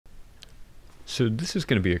So this is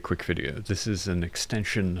going to be a quick video. This is an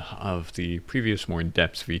extension of the previous more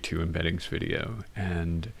in-depth V2 embeddings video.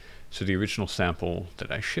 And so the original sample that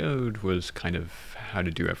I showed was kind of how to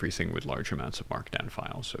do everything with large amounts of markdown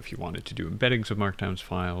files. So if you wanted to do embeddings of markdowns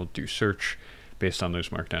file, do search based on those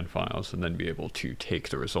markdown files, and then be able to take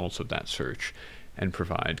the results of that search and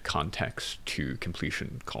provide context to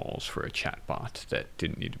completion calls for a chatbot that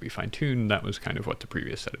didn't need to be fine-tuned. That was kind of what the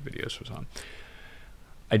previous set of videos was on.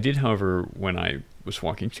 I did, however, when I was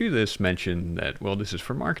walking through this, mention that, well, this is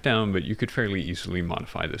for Markdown, but you could fairly easily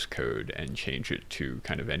modify this code and change it to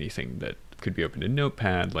kind of anything that could be opened in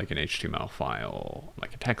Notepad, like an HTML file,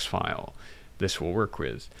 like a text file. This will work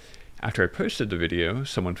with. After I posted the video,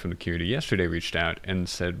 someone from the community yesterday reached out and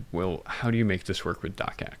said, well, how do you make this work with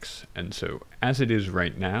docx? And so as it is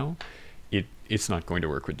right now, it's not going to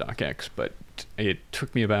work with docx, but it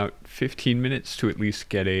took me about 15 minutes to at least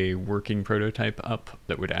get a working prototype up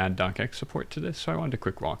that would add docx support to this. So I wanted a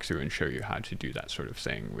quick walkthrough and show you how to do that sort of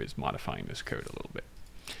thing with modifying this code a little bit.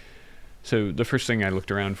 So the first thing I looked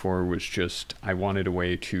around for was just, I wanted a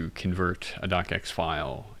way to convert a docx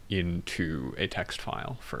file into a text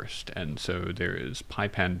file first. And so there is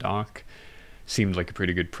pypandoc. Seemed like a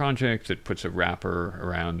pretty good project that puts a wrapper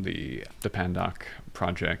around the pandoc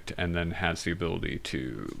project and then has the ability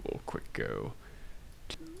to, we'll quick go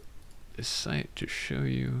to this site to show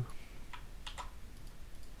you.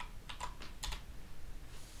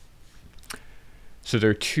 So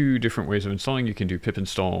there are two different ways of installing. You can do pip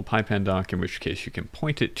install pypandoc, in which case you can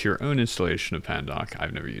point it to your own installation of pandoc.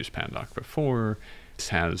 I've never used pandoc before. This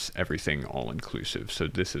has everything all inclusive. So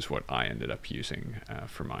this is what I ended up using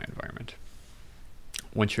for my environment.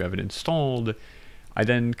 Once you have it installed, I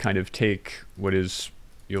then kind of take what is,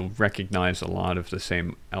 you'll recognize a lot of the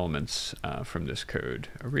same elements from this code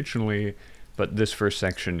originally, but this first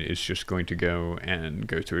section is just going to go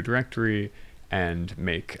through a directory and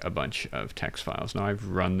make a bunch of text files. Now I've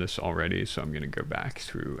run this already, so I'm going to go back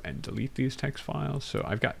through and delete these text files. So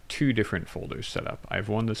I've got two different folders set up. I have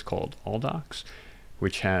one that's called all docs,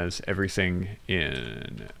 which has everything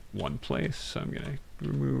in one place. So I'm going to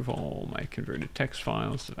remove all my converted text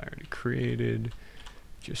files that I already created,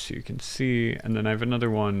 just so you can see. And then I have another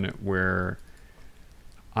one where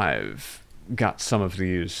I've got some of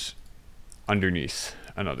these underneath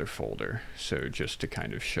another folder. So just to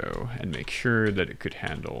kind of show and make sure that it could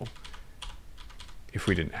handle if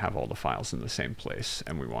we didn't have all the files in the same place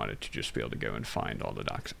and we wanted to just be able to go and find all the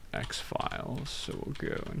docx files. So we'll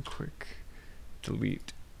go and quick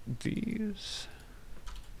delete these.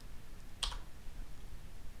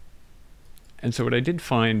 And so what I did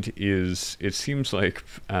find is it seems like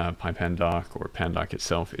pypandoc or pandoc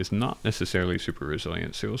itself is not necessarily super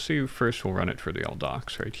resilient. So we'll see, first we'll run it for the all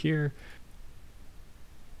docs right here.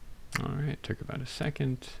 All right, took about a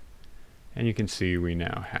second. And you can see we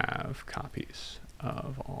now have copies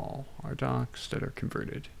of all our docs that are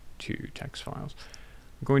converted to text files.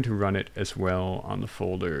 I'm going to run it as well on the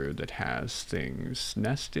folder that has things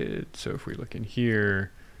nested. So if we look in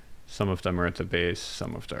here, some of them are at the base,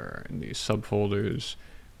 some of them are in these subfolders.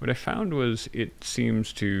 What I found was it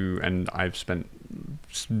seems to, and I've spent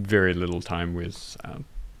very little time with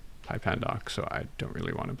pypandoc, so I don't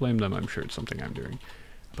really want to blame them. I'm sure it's something I'm doing.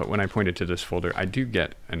 But when I point it to this folder, I do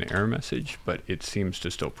get an error message, but it seems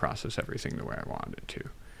to still process everything the way I want it to.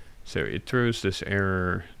 So it throws this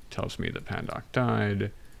error, tells me that pandoc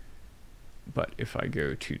died. But if I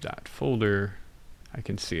go to that folder, I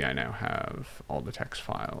can see I now have all the text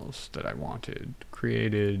files that I wanted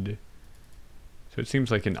created. So it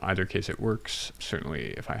seems like in either case it works.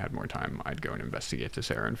 Certainly if I had more time, I'd go and investigate this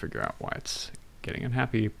error and figure out why it's getting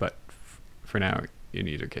unhappy. But for now, in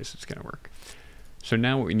either case, it's going to work. So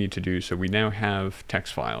now what we need to do, so we now have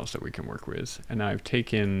text files that we can work with. And I've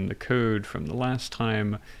taken the code from the last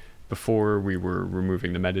time before we were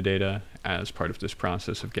removing the metadata as part of this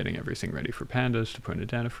process of getting everything ready for pandas to put in a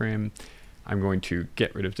data frame. I'm going to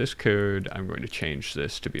get rid of this code. I'm going to change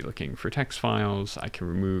this to be looking for text files. I can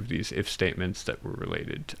remove these if statements that were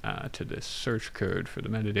related to this search code for the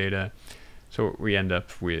metadata. So what we end up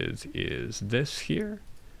with is this here.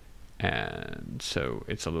 And so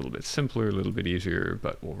it's a little bit simpler, a little bit easier,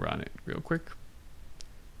 but we'll run it real quick.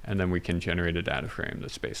 And then we can generate a data frame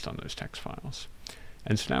that's based on those text files.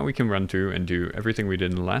 And so now we can run through and do everything we did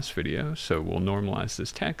in the last video. So we'll normalize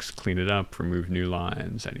this text, clean it up, remove new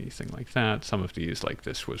lines, anything like that. Some of these, like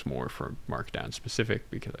this, was more for Markdown specific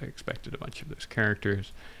because I expected a bunch of those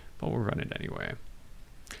characters, but we'll run it anyway.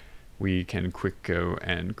 We can quick go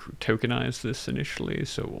and tokenize this initially.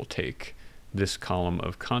 So we'll take this column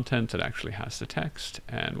of content that actually has the text,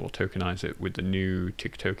 and we'll tokenize it with the new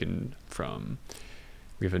tick token from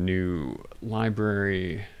We have a new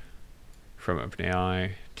library from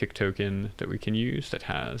OpenAI, tick token, that we can use that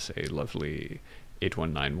has a lovely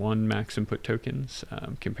 8191 max input tokens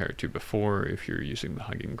compared to before. If you're using the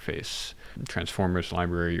Hugging Face Transformers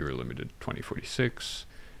library, you were limited to 2046.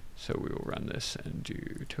 So we will run this and do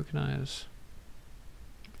tokenize.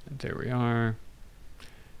 And there we are.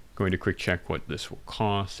 Going to quick check what this will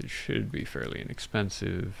cost. It should be fairly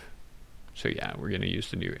inexpensive. So yeah, we're going to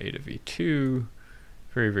use the new Ada V2.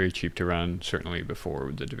 Very, very cheap to run. Certainly before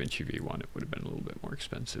with the Davinci V1, it would have been a little bit more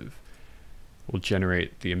expensive. We'll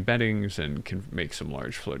generate the embeddings and can make some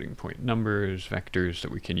large floating point numbers, vectors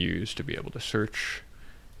that we can use to be able to search.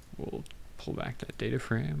 We'll pull back that data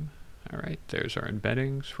frame. All right, there's our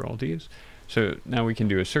embeddings for all these. So now we can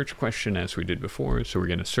do a search question as we did before. So we're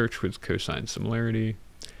going to search with cosine similarity.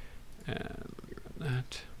 And let me run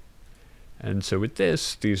that. And so with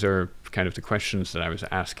this, these are kind of the questions that I was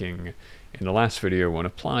asking in the last video won't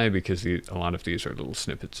apply because a lot of these are little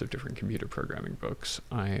snippets of different computer programming books.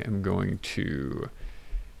 I am going to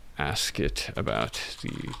ask it about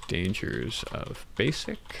the dangers of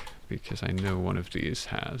BASIC because I know one of these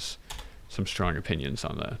has some strong opinions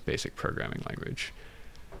on the BASIC programming language.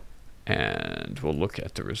 And we'll look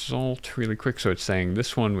at the result really quick. So it's saying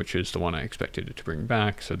this one, which is the one I expected it to bring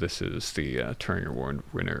back. So this is the Turing Award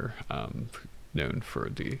winner known for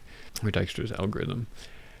the Dijkstra's algorithm.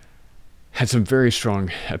 Had some very strong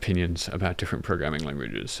opinions about different programming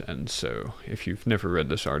languages. And so if you've never read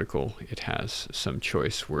this article, it has some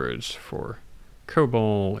choice words for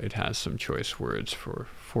COBOL. It has some choice words for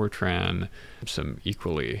Fortran, some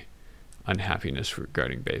equally unhappiness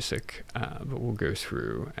regarding BASIC, but we'll go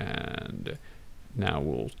through and now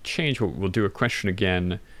we'll change. We'll do a question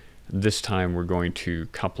again. This time we're going to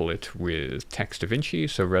couple it with text Davinci.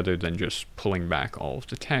 So rather than just pulling back all of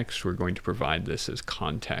the text, we're going to provide this as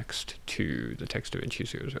context to the text Davinci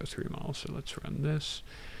 003 model. So let's run this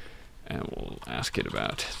and we'll ask it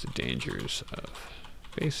about the dangers of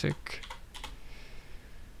BASIC.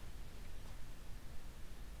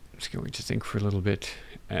 It's going to think for a little bit.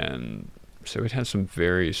 And so it has some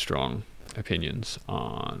very strong opinions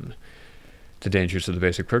on the dangers of the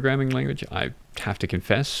BASIC programming language. I have to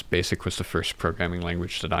confess, BASIC was the first programming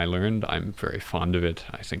language that I learned. I'm very fond of it.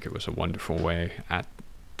 I think it was a wonderful way at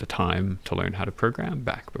the time to learn how to program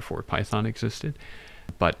back before Python existed.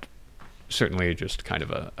 But certainly just kind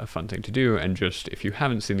of a fun thing to do. And just if you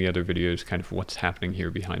haven't seen the other videos, kind of what's happening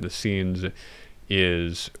here behind the scenes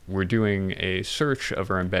is we're doing a search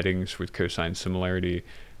of our embeddings with cosine similarity.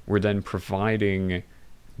 We're then providing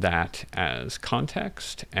that as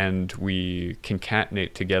context, and we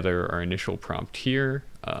concatenate together our initial prompt here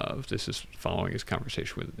of this is following his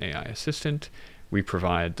conversation with an AI assistant. We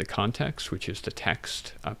provide the context, which is the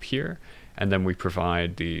text up here, and then we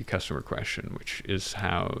provide the customer question, which is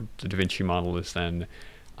how the Davinci model is then,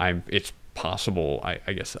 it's possible,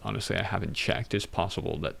 I guess honestly I haven't checked, it's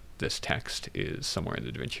possible that this text is somewhere in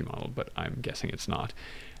the Davinci model, but I'm guessing it's not.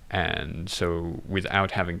 And so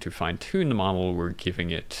without having to fine-tune the model, we're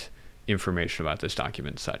giving it information about this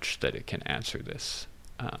document such that it can answer this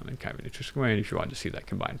in kind of an interesting way. And if you want to see that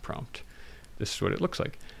combined prompt, this is what it looks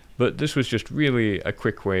like. But this was just really a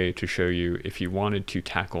quick way to show you if you wanted to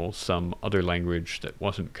tackle some other language that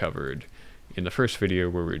wasn't covered in the first video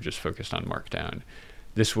where we were just focused on Markdown.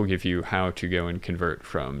 This will give you how to go and convert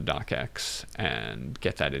from docx and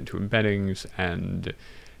get that into embeddings, and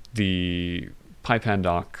the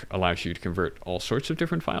pypandoc allows you to convert all sorts of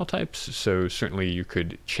different file types. So certainly you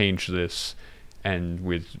could change this, and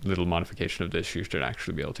with little modification of this, you should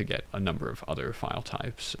actually be able to get a number of other file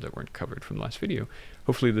types that weren't covered from the last video.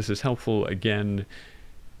 Hopefully this is helpful. Again,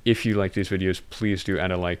 if you like these videos, please do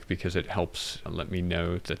add a like because it helps let me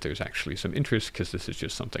know that there's actually some interest, because this is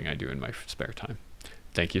just something I do in my spare time.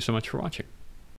 Thank you so much for watching.